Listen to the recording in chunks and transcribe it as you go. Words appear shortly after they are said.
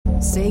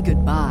Say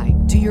goodbye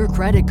to your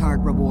credit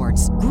card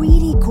rewards.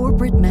 Greedy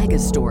corporate mega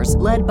stores,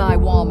 led by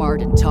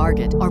Walmart and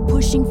Target, are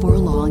pushing for a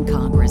law in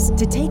Congress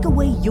to take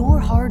away your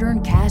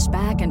hard-earned cash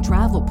back and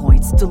travel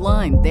points to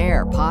line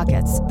their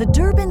pockets. The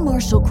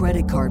Durbin-Marshall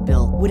credit card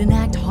bill would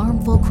enact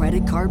harmful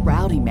credit card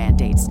routing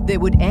mandates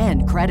that would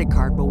end credit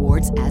card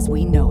rewards as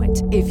we know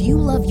it. If you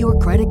love your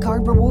credit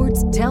card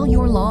rewards, tell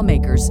your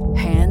lawmakers,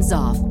 hands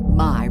off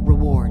my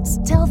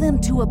rewards. Tell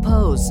them to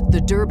oppose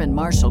the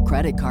Durbin-Marshall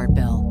credit card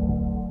bill.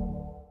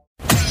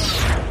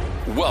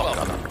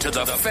 Welcome to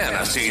the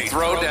Fantasy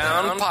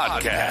Throwdown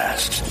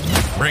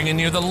Podcast, bringing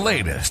you the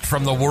latest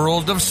from the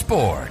world of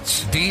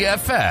sports,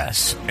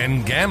 DFS,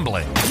 and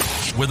gambling.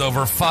 With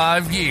over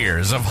 5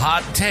 years of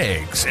hot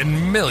takes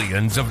and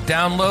millions of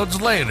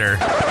downloads later,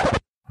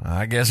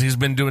 I guess he's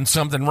been doing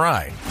something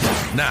right.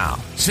 Now,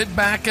 sit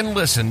back and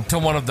listen to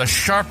one of the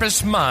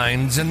sharpest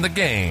minds in the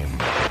game.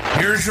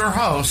 Here's your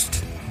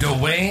host,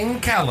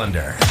 Dwayne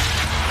Callender.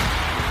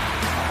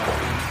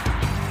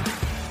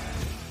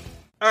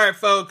 All right,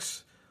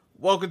 folks,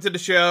 welcome to the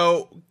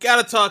show.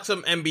 Gotta talk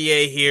some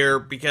NBA here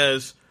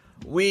because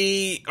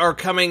we are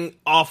coming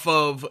off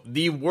of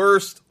the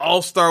worst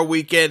All-Star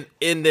weekend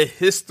in the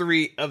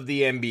history of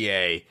the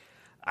NBA.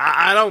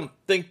 I don't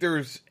think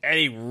there's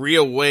any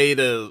real way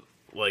to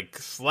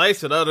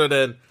slice it other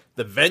than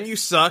the venue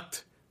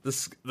sucked,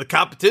 the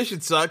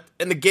competition sucked,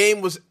 and the game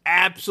was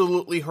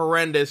absolutely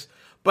horrendous.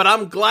 But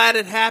I'm glad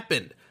it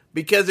happened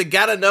because it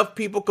got enough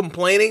people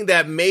complaining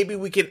that maybe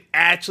we can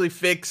actually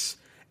fix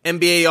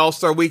NBA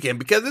All-Star Weekend,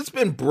 because it's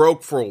been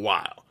broke for a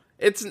while.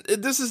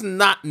 This is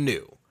not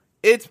new.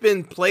 It's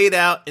been played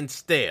out and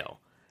stale.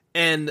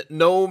 And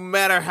no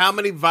matter how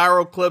many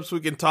viral clips we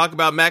can talk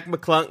about Mac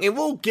McClung, and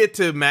we'll get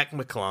to Mac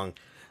McClung.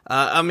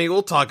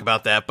 We'll talk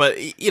about that. But,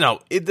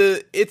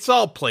 it's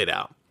all played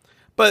out.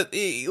 But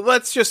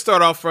let's just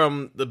start off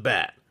from the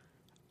bat.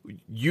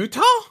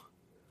 Utah?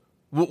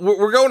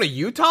 We're going to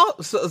Utah?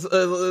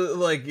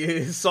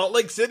 Salt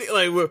Lake City?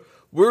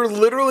 We're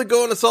literally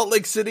going to Salt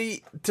Lake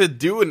City to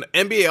do an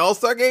NBA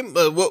All-Star game?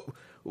 What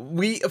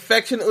we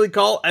affectionately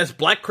call as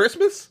Black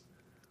Christmas?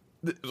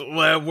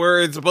 Where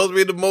it's supposed to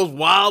be the most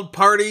wild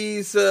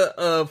parties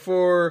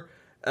for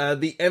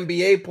the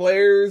NBA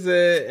players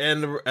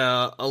and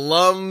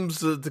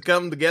alums to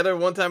come together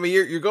one time a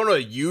year. You're going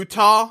to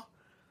Utah?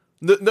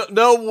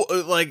 No,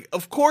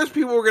 of course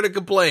people are going to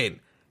complain.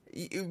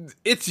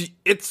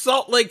 It's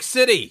Salt Lake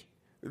City.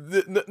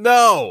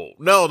 No,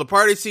 the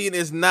party scene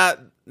is not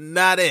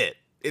it.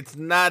 It's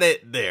not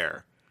it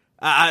there.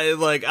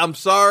 I'm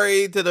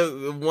sorry to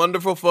the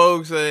wonderful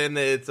folks, and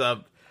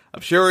I'm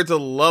sure it's a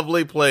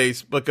lovely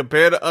place, but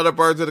compared to other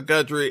parts of the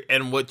country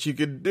and what you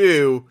could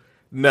do,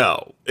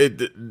 no.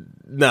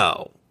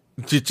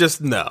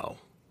 Just no.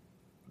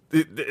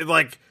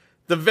 The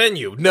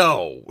venue,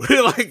 no.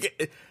 Maybe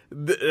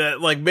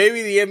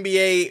the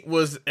NBA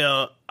was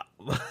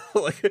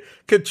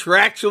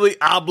contractually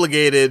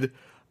obligated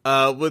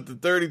with the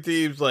 30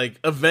 teams,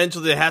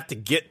 eventually they have to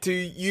get to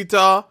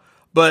Utah,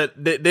 but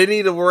they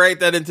need to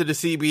write that into the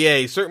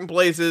CBA. Certain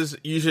places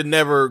you should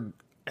never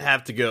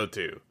have to go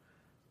to.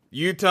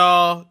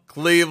 Utah,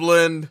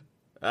 Cleveland.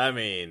 I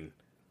mean,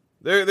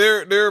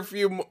 there are a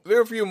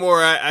few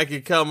more I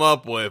could come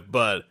up with,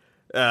 but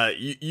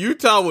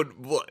Utah would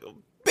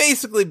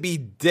basically be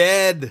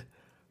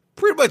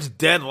pretty much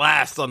dead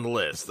last on the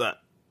list.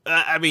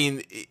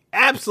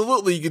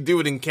 Absolutely, you could do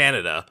it in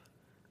Canada.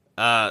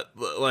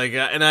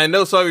 And I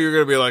know some of you are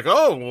going to be like,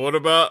 oh, what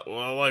about,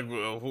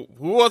 who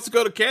wants to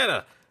go to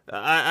Canada?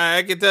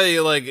 I can tell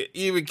you,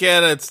 even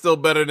Canada, it's still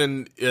better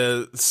than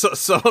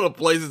some of the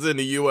places in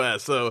the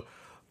U.S., so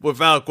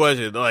without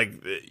question,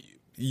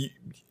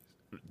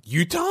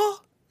 Utah?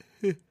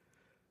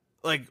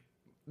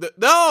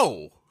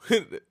 No!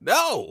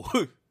 No!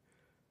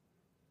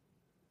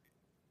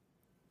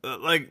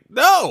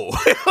 No!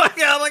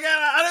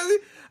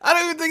 I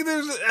don't even think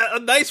there's a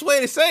nice way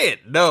to say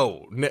it.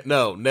 No,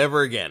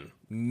 never again.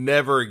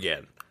 Never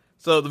again.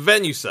 So the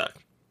venue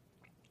sucked.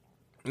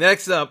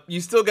 Next up,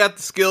 you still got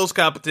the skills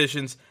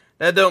competitions.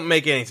 That don't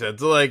make any sense.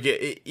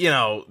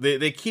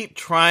 They keep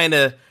trying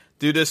to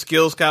do this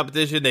skills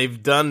competition.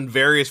 They've done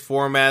various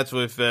formats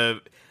with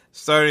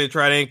starting to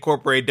try to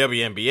incorporate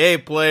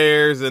WNBA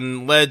players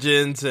and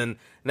legends, and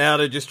now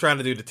they're just trying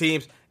to do the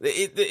teams.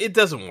 It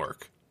doesn't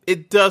work.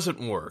 It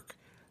doesn't work.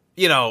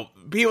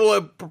 People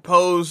have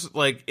proposed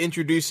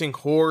introducing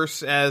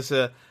horse as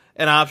an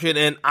option,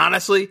 and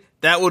honestly,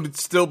 that would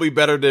still be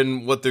better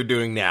than what they're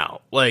doing now.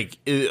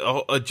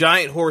 A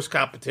giant horse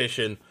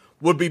competition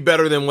would be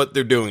better than what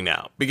they're doing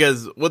now,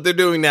 because what they're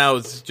doing now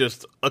is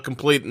just a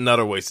complete and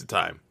utter waste of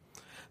time.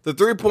 The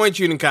 3-point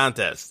shooting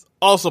contest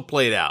also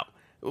played out.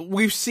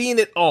 We've seen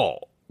it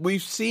all.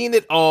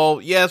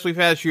 Yes, we've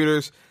had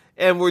shooters,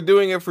 and we're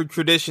doing it for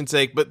tradition's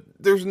sake, but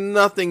there's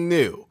nothing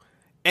new.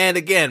 And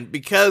again,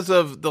 because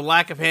of the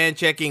lack of hand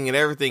checking and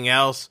everything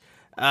else,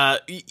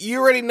 you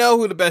already know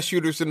who the best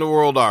shooters in the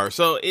world are.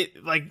 So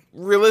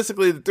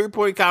realistically, the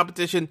 3-point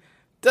competition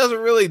doesn't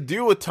really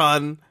do a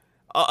ton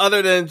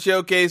other than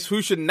showcase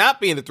who should not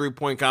be in the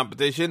 3-point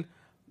competition.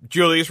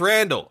 Julius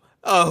Randle,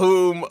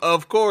 whom,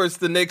 of course,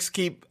 the Knicks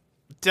keep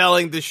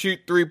telling to shoot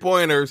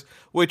three-pointers,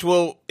 which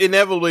will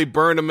inevitably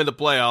burn them in the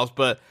playoffs,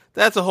 but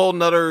that's a whole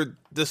nother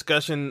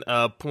discussion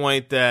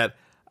point that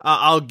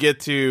I'll get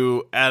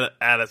to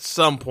at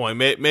some point.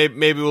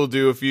 Maybe we'll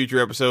do a future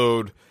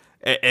episode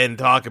and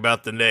talk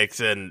about the Knicks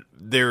and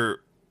their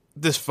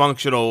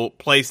dysfunctional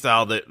play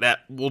style that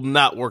will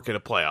not work in the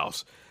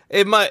playoffs.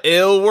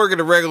 It'll work in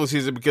the regular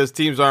season because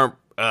teams aren't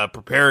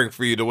preparing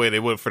for you the way they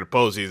would for the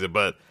postseason,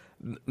 but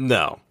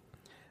no.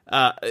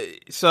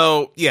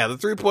 So yeah, the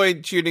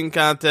 3-point shooting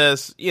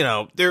contest,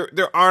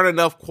 there aren't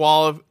enough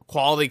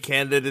quality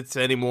candidates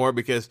anymore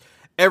because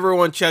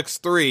everyone checks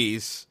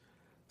threes.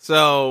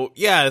 So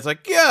yeah, it's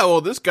like, yeah,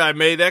 well, this guy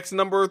made X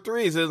number of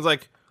threes, and it's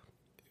like,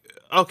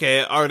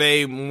 okay, are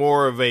they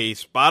more of a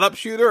spot up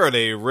shooter? Are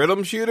they a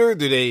rhythm shooter?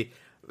 Do they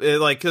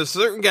because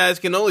certain guys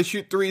can only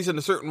shoot threes in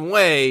a certain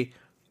way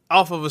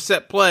off of a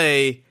set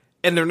play,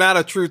 and they're not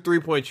a true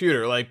 3-point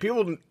shooter. Like,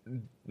 people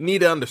need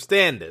to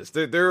understand this.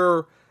 There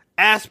are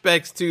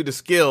aspects to the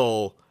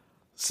skill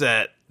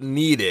set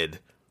needed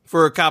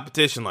for a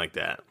competition like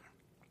that.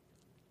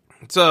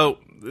 So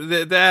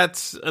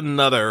that's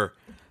another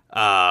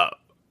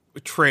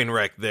train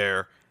wreck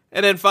there.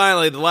 And then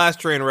finally, the last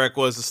train wreck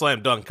was the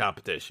slam dunk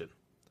competition.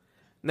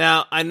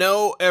 Now, I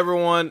know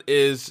everyone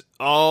is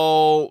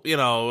everyone's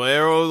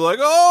like,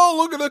 oh,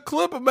 look at the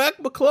clip of Mac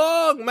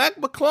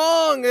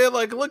McClung. And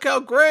like, look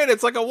how great.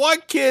 It's like a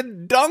white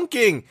kid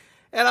dunking.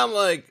 And I'm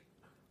like,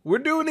 we're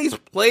doing these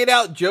played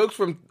out jokes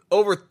from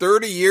over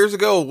 30 years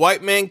ago. A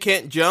white man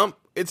can't jump.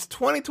 It's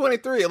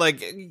 2023.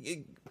 Like,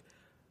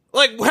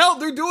 hell,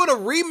 they're doing a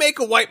remake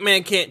of White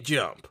Man Can't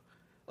Jump.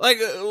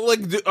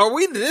 Are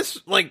we this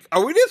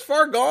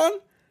far gone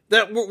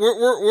that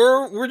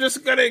we're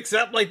just gonna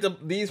accept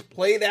these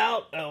played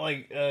out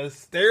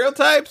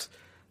stereotypes?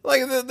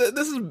 Like,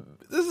 this is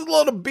a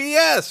lot of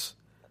BS.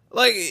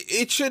 Like,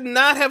 it should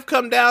not have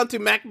come down to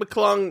Mac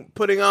McClung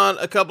putting on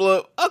a couple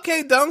of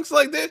okay dunks.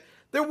 Like,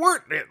 they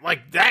weren't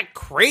like that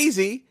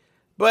crazy,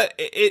 but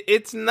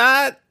it's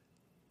not.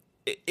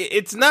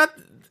 It's not.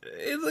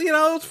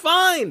 It's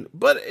fine,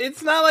 but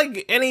it's not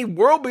like any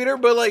world beater.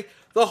 But like,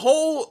 the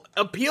whole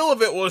appeal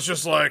of it was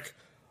just like,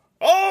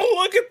 oh,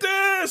 look at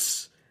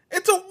this!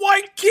 It's a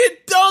white kid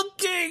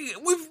dunking.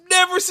 We've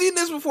never seen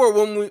this before.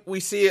 When we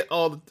see it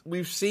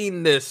we've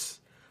seen this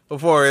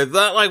before. It's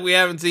not like we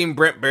haven't seen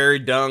Brent Barry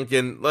dunk,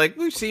 and like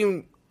we've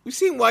seen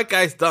white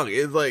guys dunk.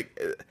 It's like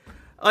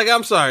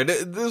I'm sorry,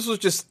 this was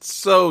just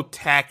so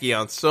tacky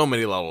on so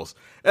many levels.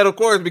 And of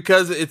course,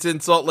 because it's in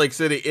Salt Lake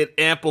City, it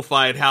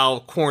amplified how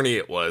corny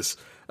it was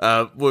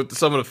with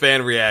some of the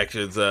fan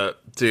reactions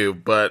too.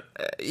 But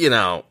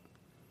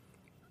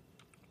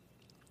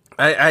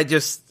I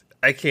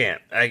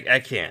can't.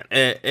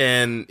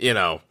 And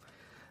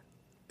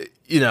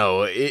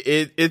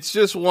it's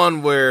just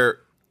one where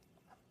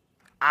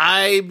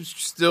I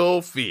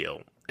still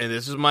feel, and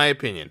this is my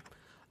opinion,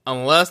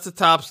 unless the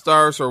top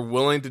stars are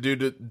willing to do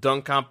the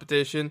dunk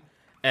competition.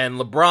 And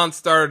LeBron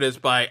started this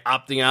by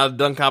opting out of the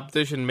dunk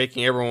competition,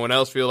 making everyone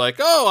else feel like,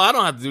 oh, I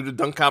don't have to do the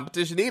dunk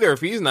competition either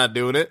if he's not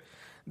doing it.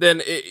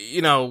 Then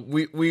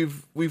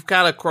we've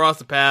kind of crossed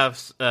the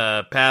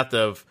path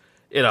of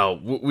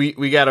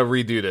we got to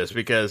redo this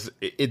because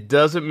it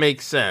doesn't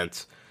make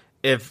sense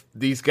if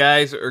these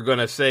guys are going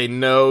to say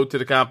no to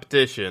the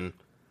competition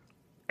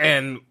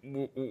and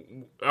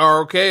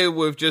are okay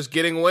with just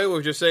getting away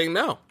with just saying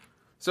no.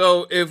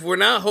 So if we're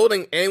not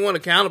holding anyone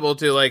accountable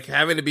to like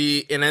having to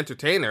be an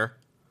entertainer,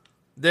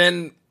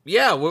 then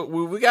yeah,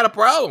 we got a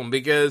problem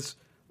because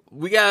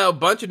we got a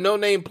bunch of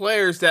no-name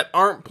players that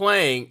aren't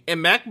playing,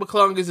 and Mac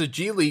McClung is a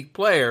G League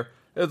player.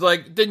 It's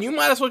like, then you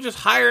might as well just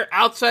hire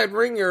outside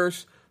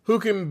ringers who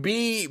can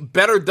be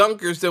better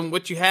dunkers than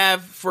what you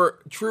have for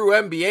true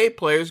NBA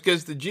players,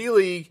 because the G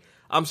League,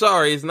 I'm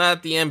sorry, is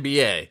not the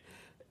NBA.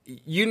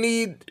 You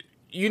need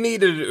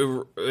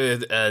to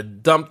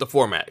dump the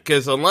format,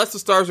 because unless the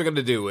stars are going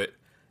to do it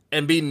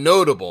and be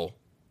notable,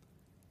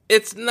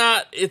 it's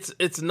not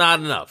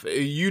enough.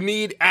 You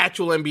need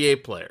actual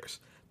NBA players.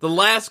 The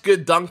last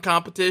good dunk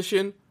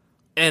competition,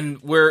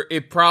 and where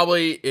it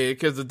probably,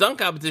 because the dunk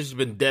competition has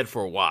been dead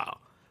for a while,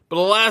 but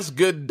the last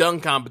good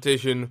dunk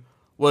competition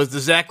was the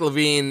Zach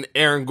LaVine,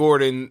 Aaron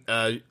Gordon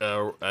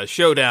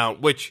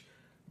showdown,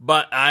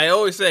 but I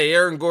always say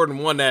Aaron Gordon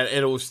won that,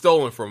 and it was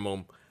stolen from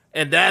him.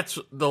 And that's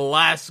the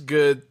last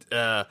good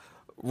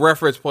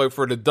reference point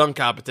for the dunk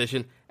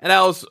competition. And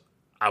that was,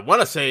 I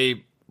want to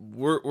say,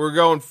 we're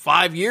going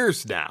 5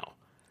 years now.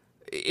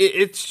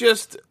 It's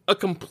just a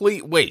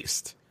complete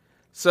waste.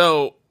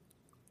 So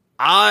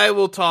I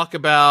will talk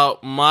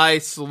about my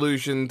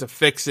solution to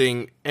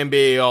fixing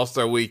NBA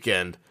All-Star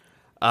Weekend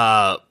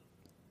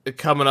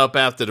coming up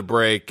after the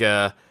break.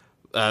 The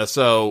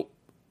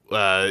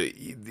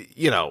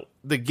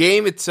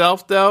game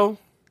itself, though,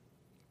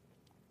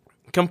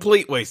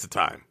 complete waste of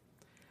time.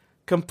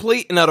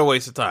 Complete and utter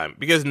waste of time.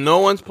 Because no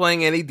one's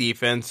playing any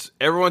defense.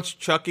 Everyone's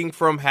chucking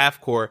from half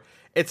court.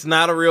 It's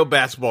not a real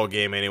basketball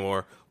game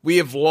anymore. We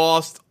have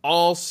lost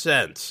all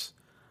sense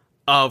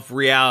of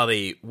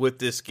reality with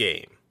this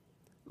game.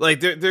 Like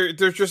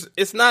there's just,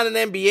 it's not an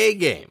NBA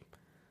game.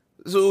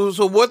 So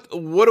what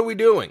are we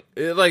doing?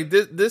 Like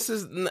this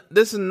is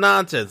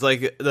nonsense.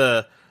 Like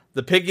the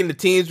picking the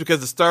teams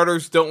because the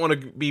starters don't want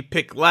to be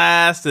picked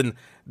last, and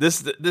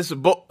this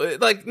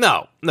like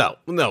no.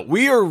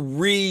 We are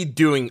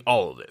redoing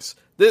all of this.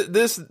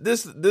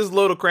 This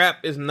load of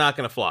crap is not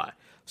going to fly.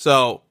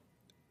 So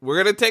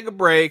we're going to take a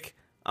break.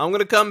 I'm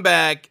going to come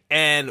back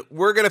and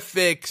we're going to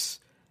fix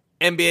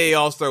NBA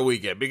All-Star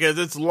Weekend because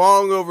it's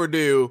long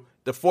overdue.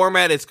 The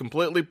format is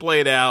completely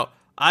played out.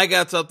 I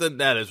got something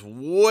that is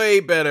way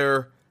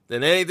better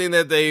than anything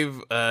that they've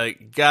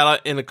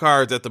got in the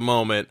cards at the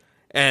moment,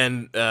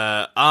 and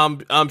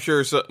I'm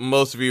sure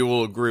most of you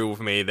will agree with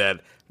me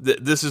that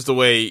this is the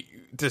way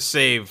to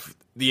save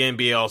the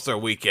NBA All-Star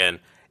Weekend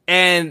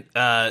and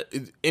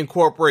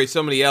incorporate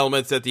some of the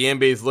elements that the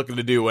NBA is looking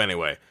to do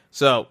anyway.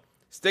 So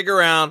stick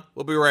around.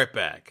 We'll be right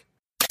back.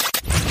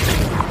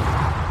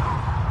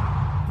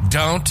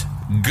 Don't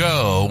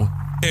go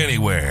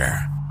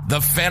anywhere.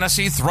 The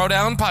Fantasy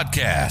Throwdown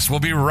Podcast will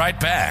be right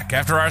back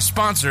after our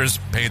sponsors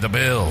pay the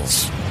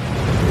bills.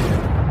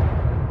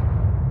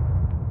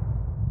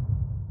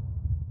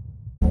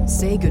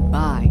 Say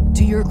goodbye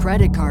to your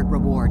credit card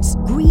rewards.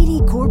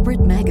 Greedy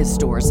corporate mega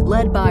stores,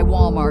 led by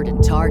Walmart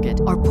and Target,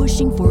 are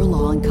pushing for a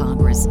law in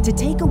Congress to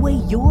take away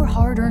your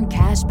hard-earned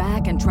cash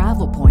back and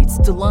travel points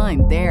to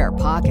line their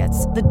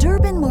pockets. The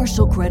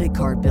Durbin-Marshall credit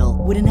card bill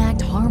would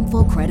enact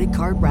harmful credit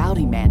card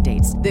routing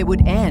mandates that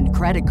would end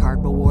credit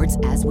card rewards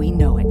as we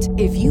know it.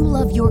 If you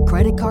love your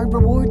credit card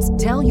rewards,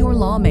 tell your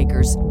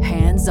lawmakers,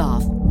 hands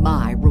off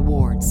my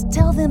rewards.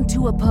 Tell them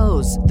to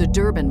oppose the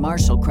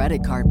Durbin-Marshall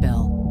credit card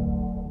bill.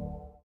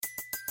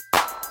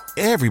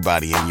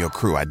 Everybody in your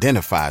crew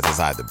identifies as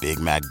either Big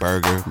Mac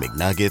Burger,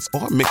 McNuggets,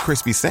 or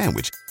McCrispy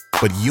Sandwich.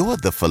 But you're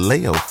the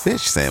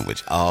Filet-O-Fish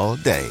Sandwich all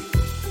day.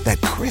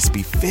 That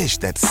crispy fish,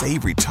 that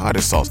savory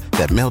tartar sauce,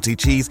 that melty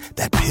cheese,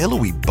 that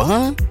pillowy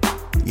bun.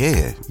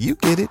 Yeah, you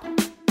get it.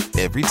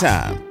 Every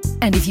time.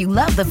 And if you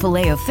love the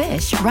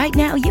Filet-O-Fish, right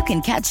now you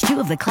can catch two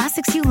of the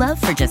classics you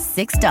love for just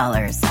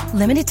 $6.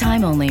 Limited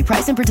time only.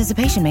 Price and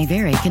participation may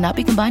vary. Cannot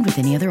be combined with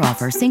any other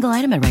offer. Single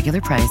item at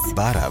regular price.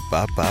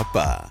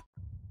 Ba-da-ba-ba-ba.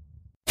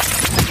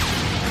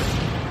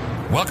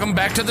 Welcome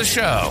back to the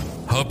show.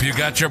 Hope you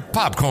got your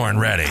popcorn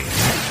ready.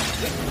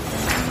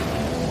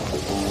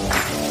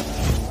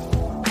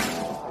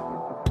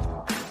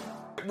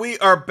 We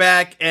are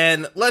back,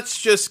 and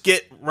let's just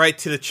get right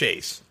to the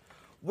chase.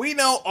 We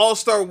know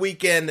All-Star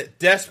Weekend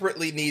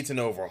desperately needs an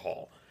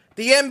overhaul.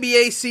 The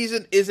NBA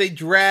season is a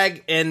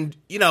drag, and,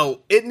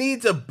 it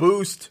needs a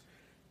boost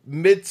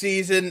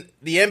mid-season.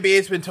 The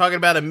NBA's been talking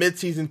about a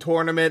mid-season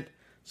tournament,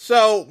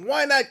 so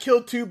why not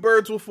kill two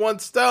birds with one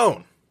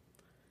stone?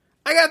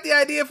 I got the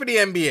idea for the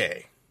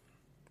NBA.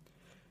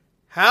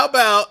 How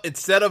about,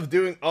 instead of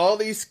doing all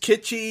these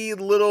kitschy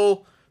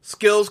little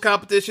skills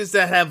competitions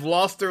that have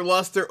lost their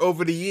luster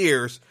over the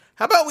years,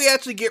 how about we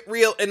actually get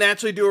real and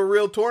actually do a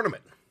real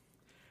tournament?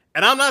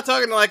 And I'm not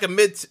talking like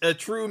a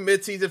true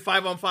mid-season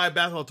 5-on-5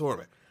 basketball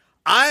tournament.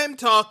 I'm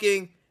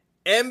talking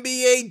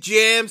NBA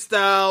Jam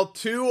style,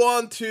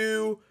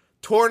 2-on-2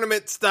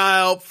 tournament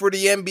style for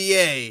the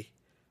NBA,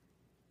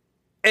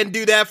 and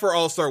do that for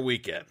All-Star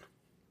Weekend.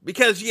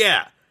 Because,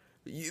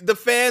 the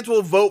fans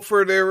will vote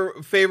for their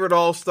favorite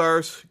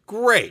All-Stars.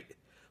 Great.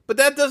 But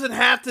that doesn't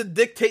have to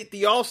dictate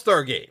the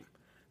All-Star game.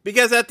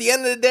 Because at the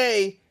end of the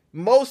day,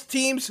 most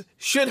teams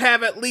should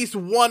have at least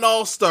one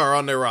All-Star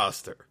on their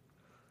roster.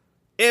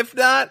 If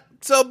not,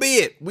 so be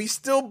it. We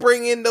still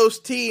bring in those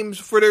teams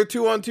for their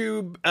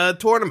 2-on-2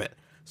 tournament.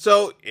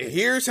 So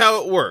here's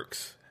how it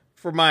works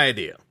for my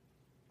idea.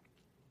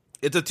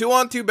 It's a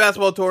 2-on-2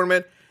 basketball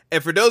tournament.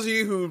 And for those of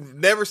you who've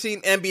never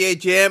seen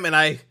NBA Jam,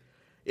 and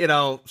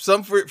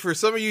for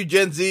some of you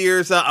Gen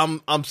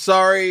Zers, I'm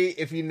sorry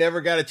if you never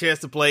got a chance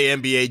to play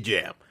NBA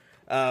Jam.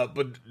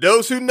 But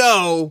those who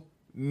know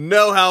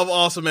how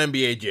awesome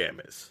NBA Jam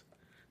is,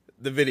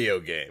 the video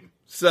game.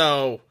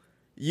 So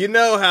you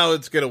know how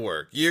it's gonna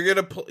work. You're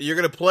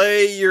gonna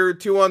play your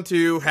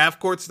 2-on-2 half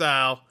court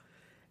style,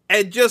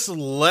 and just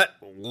let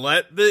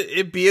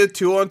it be a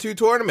 2-on-2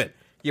 tournament.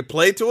 You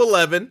play to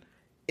 11.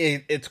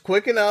 It's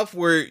quick enough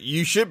where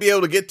you should be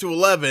able to get to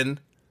 11.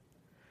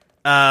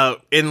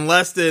 In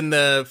less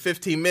than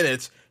 15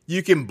 minutes,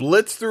 you can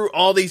blitz through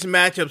all these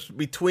matchups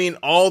between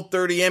all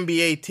 30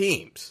 NBA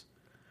teams.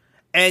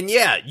 And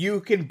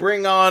you can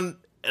bring on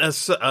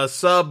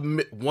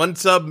one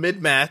sub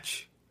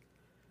mid-match.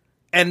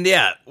 And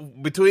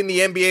between the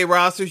NBA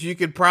rosters, you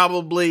could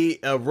probably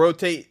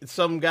rotate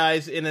some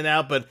guys in and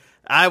out, but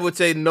I would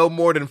say no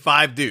more than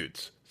 5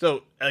 dudes.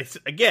 So,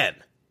 again,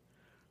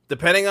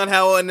 depending on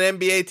how an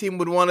NBA team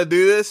would want to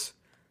do this,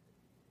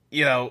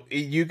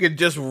 you could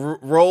just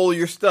roll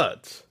your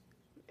studs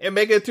and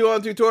make it a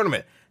 2-on-2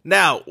 tournament.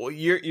 Now,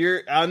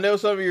 I know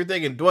some of you are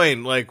thinking,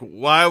 Dwayne, like,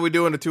 why are we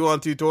doing a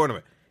 2-on-2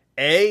 tournament?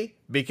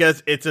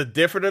 Because it's a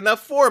different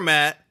enough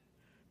format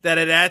that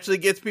it actually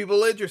gets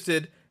people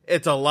interested.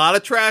 It's a lot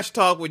of trash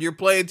talk when you're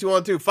playing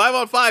 2-on-2.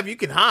 5-on-5, you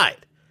can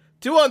hide.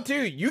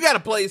 2-on-2, you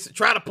got to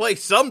try to play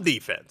some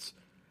defense.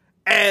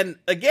 And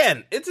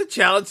again, it's a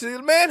challenge to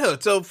the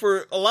manhood. So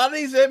for a lot of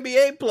these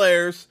NBA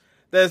players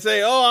that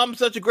say, "Oh, I'm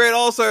such a great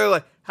all-star,"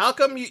 like, how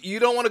come you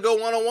don't want to go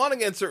one-on-one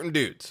against certain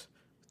dudes?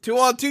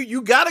 2-on-2,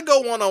 you got to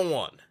go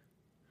one-on-one.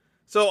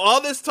 So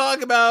all this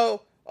talk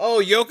about,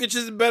 oh, Jokic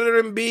is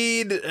better than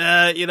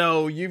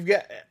Embiid, you've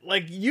got,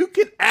 like, you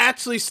can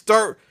actually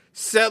start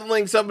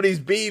settling some of these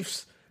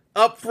beefs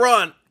up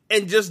front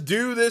and just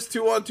do this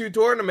 2-on-2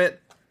 tournament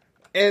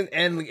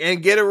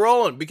and get it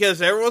rolling,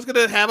 because everyone's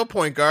going to have a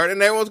point guard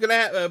and everyone's going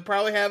to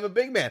probably have a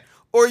big man.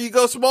 Or you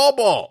go small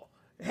ball.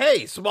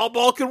 Hey, small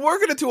ball can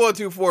work in a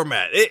 2-on-2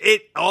 format.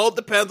 It all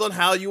depends on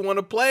how you want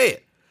to play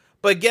it.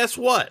 But guess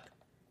what?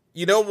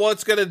 You know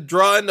what's going to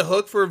draw in the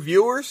hook for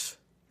viewers?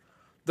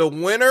 The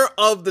winner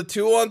of the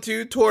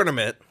 2-on-2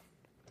 tournament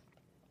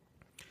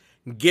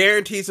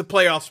guarantees a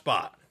playoff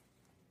spot.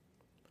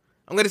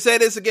 I'm going to say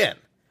this again.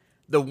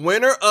 The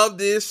winner of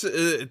this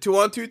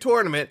 2-on-2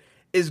 tournament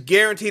is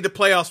guaranteed a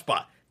playoff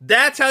spot.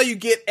 That's how you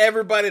get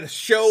everybody to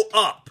show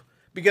up.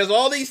 Because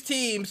all these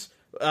teams,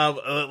 back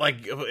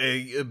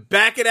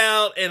it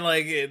out and,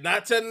 like,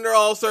 not sending their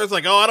all-stars,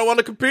 like, oh, I don't want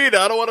to compete.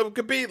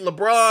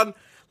 LeBron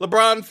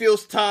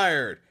feels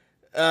tired.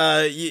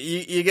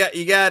 You got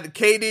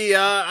KD.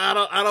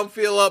 I don't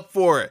feel up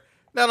for it.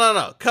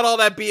 No. Cut all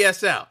that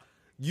BS out.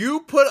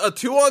 You put a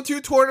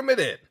 2-on-2 tournament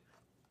in.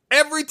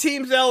 Every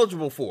team's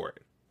eligible for it.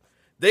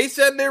 They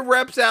send their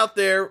reps out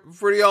there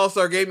for the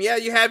All-Star game. Yeah,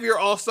 you have your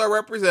All-Star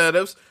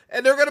representatives,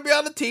 and they're going to be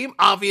on the team,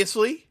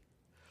 obviously.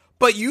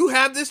 But you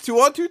have this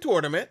 2-on-2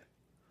 tournament.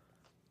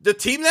 The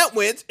team that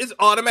wins is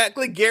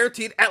automatically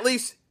guaranteed at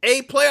least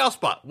a playoff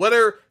spot.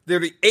 Whether they're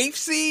the 8th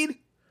seed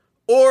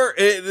or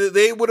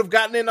they would have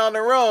gotten in on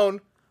their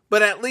own,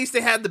 but at least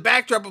they had the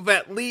backdrop of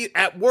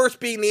at worst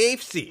being the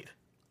 8th seed.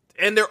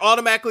 And they're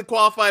automatically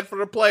qualified for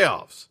the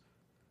playoffs.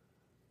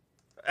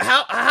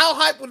 How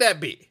hype would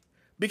that be?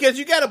 Because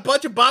you got a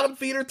bunch of bottom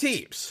feeder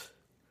teams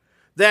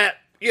that,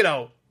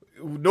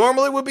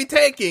 normally would be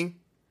taking.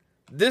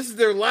 This is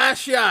their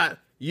last shot.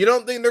 You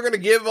don't think they're going to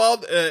give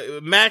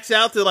max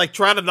out to, like,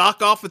 try to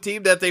knock off a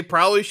team that they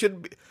probably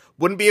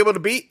wouldn't be able to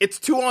beat? It's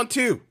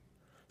 2-on-2.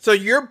 So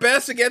your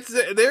best against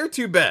their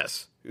two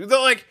best. They're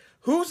like,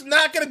 who's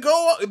not going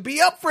to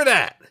be up for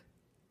that?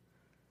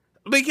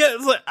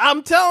 Because, like,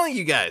 I'm telling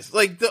you guys,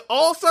 like, the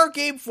All-Star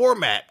game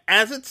format,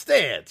 as it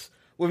stands,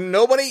 with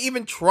nobody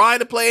even trying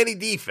to play any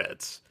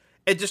defense,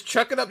 and just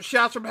chucking up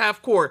shots from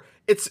half court,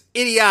 it's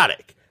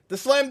idiotic. The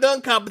slam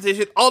dunk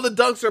competition, all the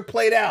dunks are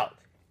played out.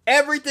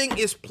 Everything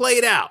is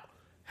played out.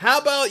 How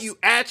about you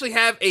actually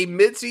have a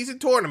mid-season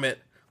tournament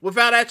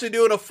without actually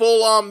doing a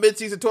full-on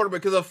mid-season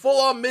tournament? Because a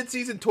full-on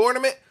mid-season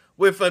tournament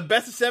with a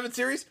best-of-7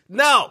 series?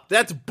 No,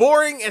 that's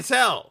boring as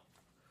hell.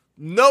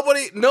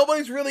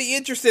 Nobody's really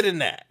interested in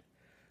that.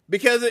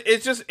 Because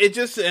it just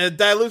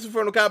dilutes it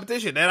from the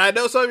competition. And I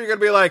know some of you are going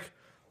to be like,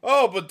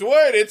 oh, but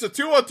Dwayne, it's a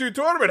 2-on-2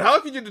 tournament. How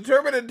can you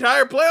determine an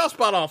entire playoff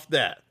spot off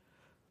that?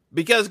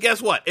 Because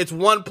guess what? It's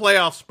one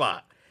playoff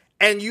spot.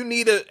 And you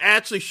need to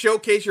actually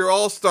showcase your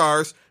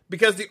all-stars,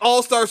 because the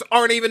all-stars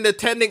aren't even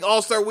attending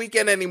All-Star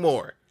Weekend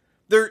anymore.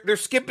 They're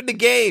skipping the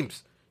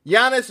games.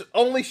 Giannis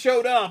only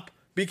showed up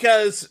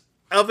because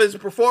of his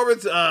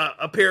performance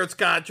appearance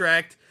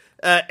contract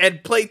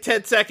and played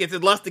 10 seconds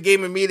and left the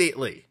game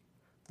immediately.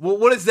 Well,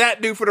 what does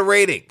that do for the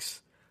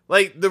ratings?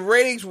 Like, the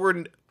ratings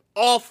were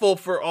awful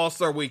for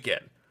All-Star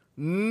Weekend.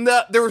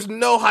 There was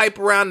no hype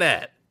around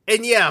that.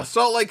 And yeah,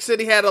 Salt Lake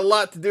City had a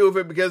lot to do with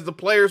it because the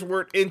players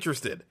weren't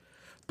interested.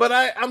 But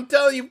I'm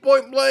telling you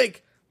point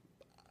blank,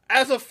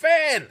 as a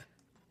fan,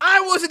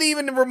 I wasn't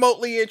even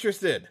remotely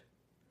interested.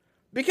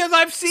 Because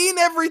I've seen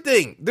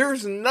everything.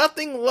 There's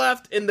nothing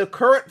left in the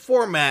current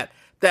format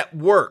that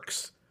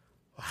works.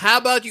 How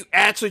about you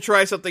actually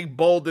try something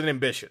bold and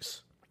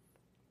ambitious?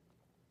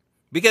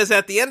 Because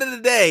at the end of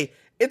the day,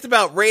 it's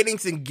about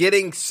ratings and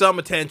getting some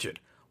attention.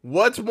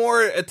 What's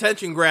more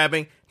attention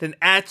grabbing than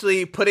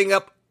actually putting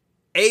up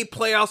a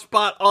playoff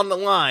spot on the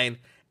line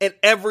and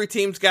every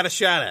team's got a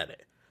shot at it?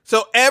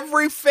 So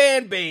every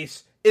fan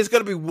base is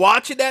going to be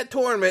watching that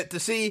tournament to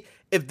see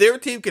if their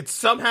team could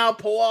somehow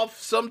pull off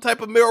some type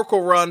of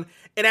miracle run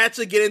and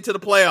actually get into the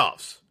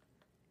playoffs.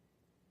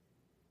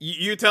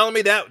 You telling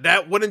me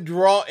that wouldn't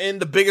draw in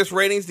the biggest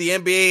ratings the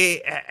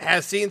NBA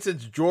has seen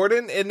since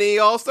Jordan in the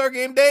All-Star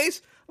Game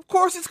days? Of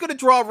course it's going to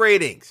draw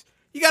ratings.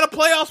 You got a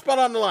playoff spot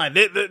on the line.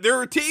 There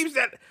are teams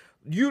that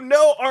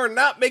are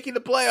not making the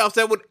playoffs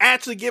that would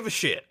actually give a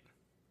shit.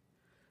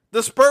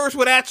 The Spurs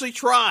would actually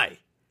try.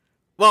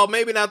 Well,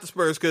 maybe not the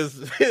Spurs,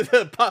 because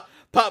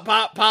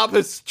Pop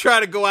is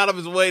trying to go out of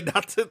his way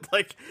not to,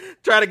 like,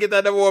 try to get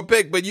that number one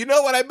pick. But you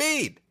know what I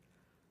mean.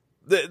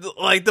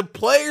 The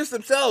players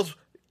themselves,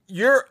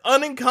 you're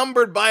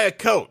unencumbered by a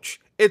coach.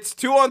 It's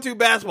 2-on-2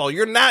 basketball.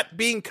 You're not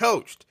being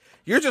coached.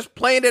 You're just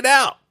playing it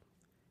out.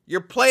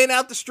 You're playing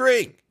out the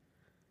string.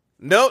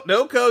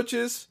 No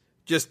coaches.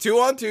 Just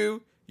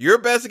 2-on-2. Your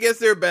best against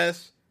their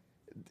best.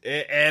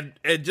 And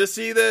just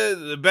see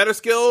the better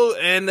skill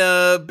and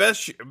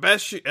best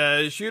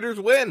shooters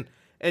win.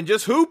 and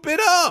just hoop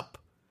it up.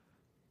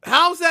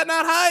 How's that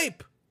not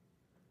hype?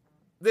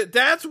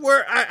 That's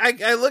where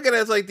I look at it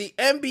as like the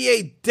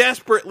NBA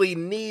desperately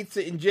needs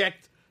to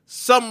inject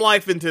some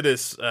life into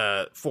this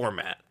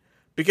format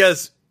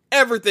because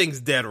everything's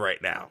dead right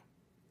now.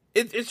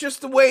 It's just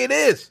the way it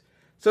is.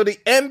 So the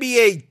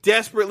NBA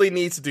desperately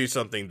needs to do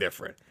something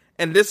different.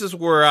 And this is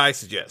where I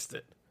suggest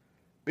it.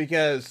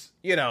 Because,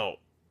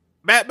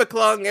 Matt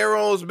McClung,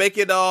 Aaron was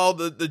making all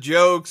the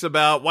jokes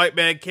about white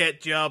man can't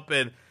jump.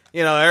 And,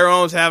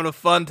 Aaron was having a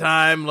fun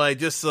time.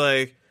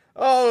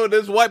 Oh,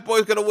 this white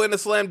boy's going to win a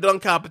slam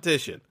dunk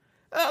competition.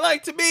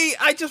 To me,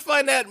 I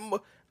find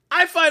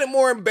it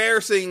more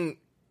embarrassing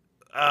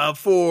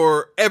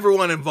for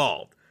everyone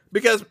involved.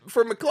 Because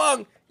for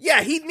McClung,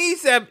 yeah, he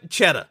needs to have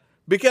cheddar.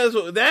 Because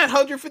that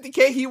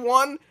 $150K he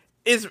won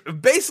is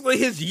basically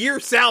his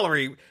year's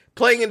salary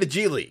playing in the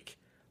G League.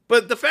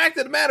 But the fact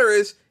of the matter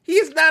is, he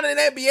is not an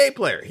NBA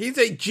player. He's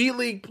a G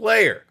League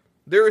player.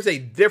 There is a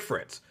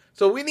difference.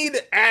 So we need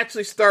to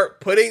actually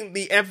start putting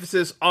the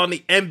emphasis on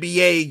the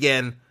NBA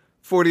again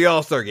for the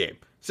All-Star game.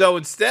 So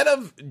instead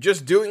of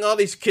just doing all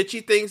these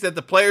kitschy things that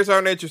the players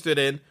aren't interested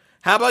in,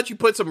 how about you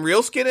put some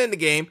real skin in the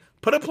game,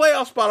 put a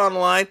playoff spot on the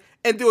line,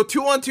 and do a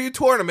 2-on-2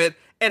 tournament,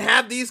 and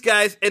have these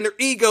guys and their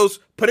egos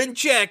put in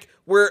check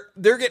where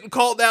they're getting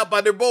called out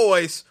by their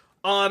boys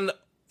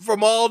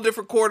from all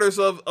different quarters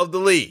of the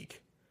league.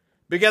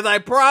 Because I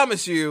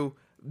promise you,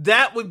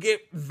 that would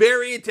get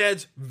very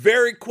intense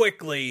very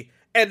quickly,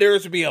 and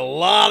there's would be a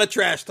lot of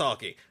trash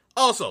talking.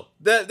 Also,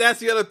 that's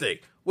the other thing.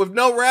 With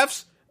no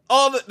refs,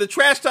 all the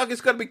trash talk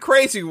is going to be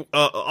crazy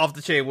off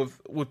the chain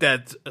with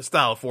that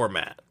style of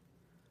format.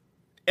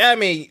 I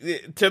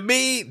mean, to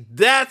me,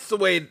 that's the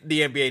way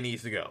the NBA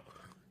needs to go.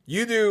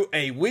 You do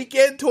a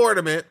weekend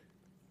tournament,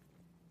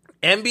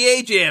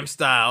 NBA Jam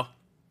style,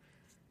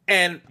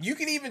 and you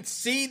can even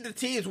see the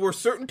teams where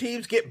certain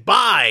teams get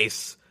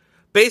buys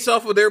based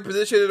off of their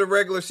position in the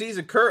regular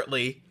season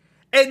currently,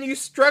 and you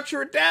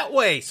structure it that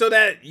way so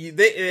that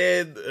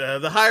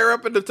the higher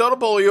up in the totem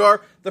pole you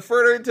are, the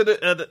further into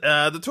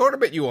the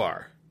tournament you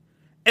are.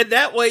 And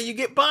that way you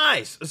get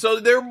buys. So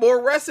they're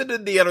more rested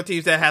than the other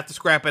teams that have to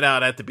scrap it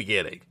out at the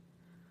beginning.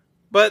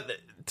 But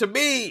to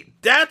me,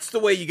 that's the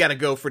way you got to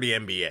go for the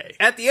NBA.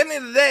 At the end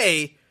of the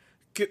day,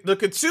 the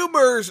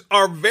consumers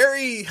are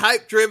very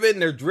hype-driven.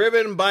 They're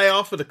driven by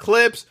off of the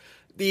clips.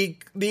 The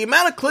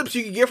amount of clips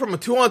you can get from a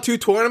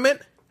 2-on-2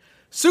 tournament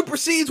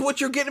supersedes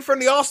what you're getting from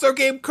the All-Star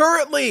game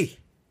currently.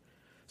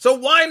 So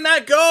why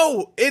not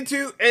go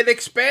into an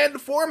expanded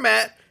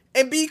format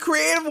and be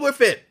creative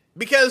with it?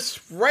 Because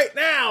right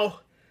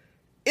now,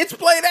 it's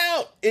played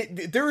out.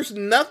 There's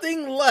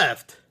nothing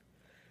left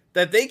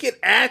that they can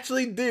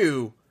actually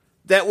do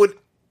that would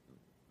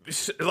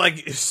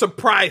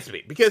surprise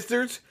me. Because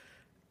there's,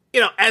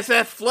 as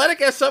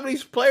athletic as some of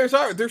these players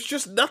are, there's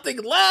just nothing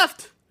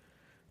left.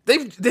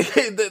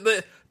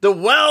 The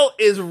well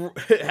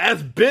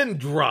has been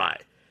dry.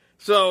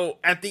 So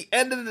at the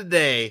end of the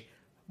day,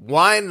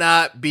 why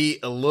not be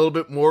a little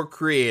bit more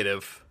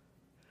creative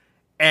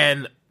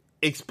and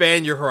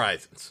expand your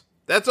horizons?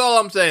 That's all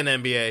I'm saying,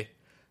 NBA.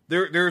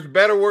 There's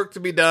better work to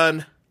be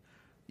done.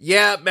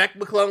 Yeah, Mac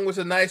McClung was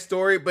a nice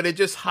story, but it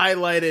just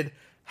highlighted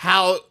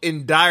how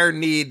in dire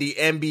need the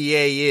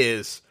NBA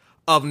is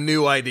of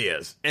new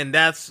ideas. And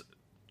that's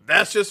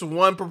just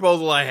one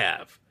proposal I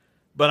have.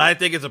 But I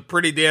think it's a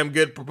pretty damn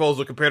good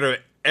proposal compared to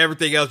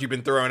everything else you've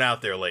been throwing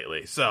out there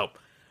lately. So,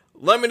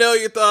 let me know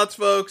your thoughts,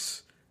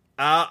 folks.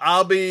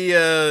 I'll be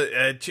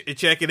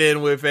checking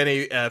in with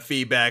any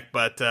feedback,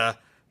 but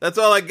that's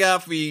all I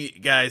got for you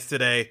guys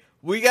today.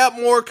 We got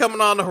more coming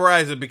on the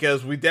horizon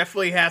because we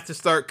definitely have to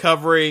start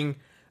covering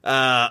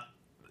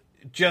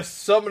just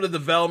some of the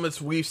developments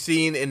we've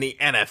seen in the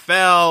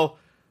NFL.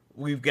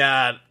 We've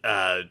got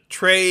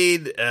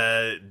trade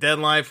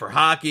deadline for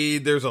hockey.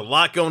 There's a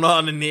lot going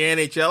on in the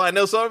NHL. I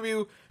know some of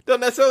you don't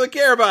necessarily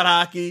care about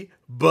hockey,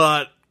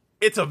 but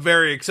it's a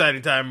very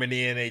exciting time in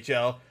the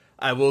NHL.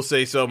 I will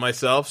say so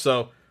myself.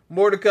 So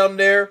more to come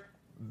there.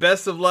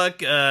 Best of luck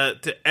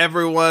to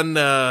everyone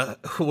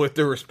with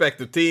their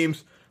respective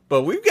teams.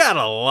 But we've got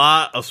a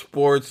lot of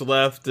sports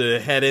left to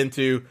head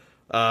into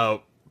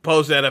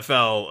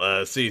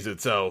post-NFL season.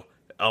 So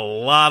a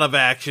lot of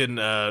action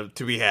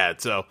to be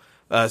had. So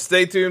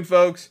stay tuned,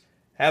 folks.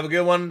 Have a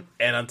good one.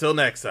 And until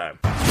next time.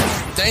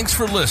 Thanks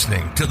for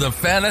listening to the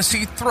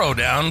Fantasy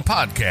Throwdown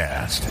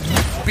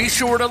Podcast. Be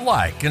sure to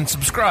like and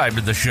subscribe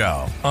to the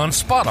show on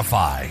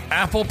Spotify,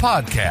 Apple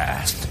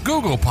Podcasts,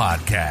 Google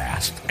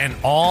Podcasts, and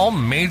all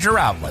major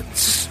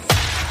outlets.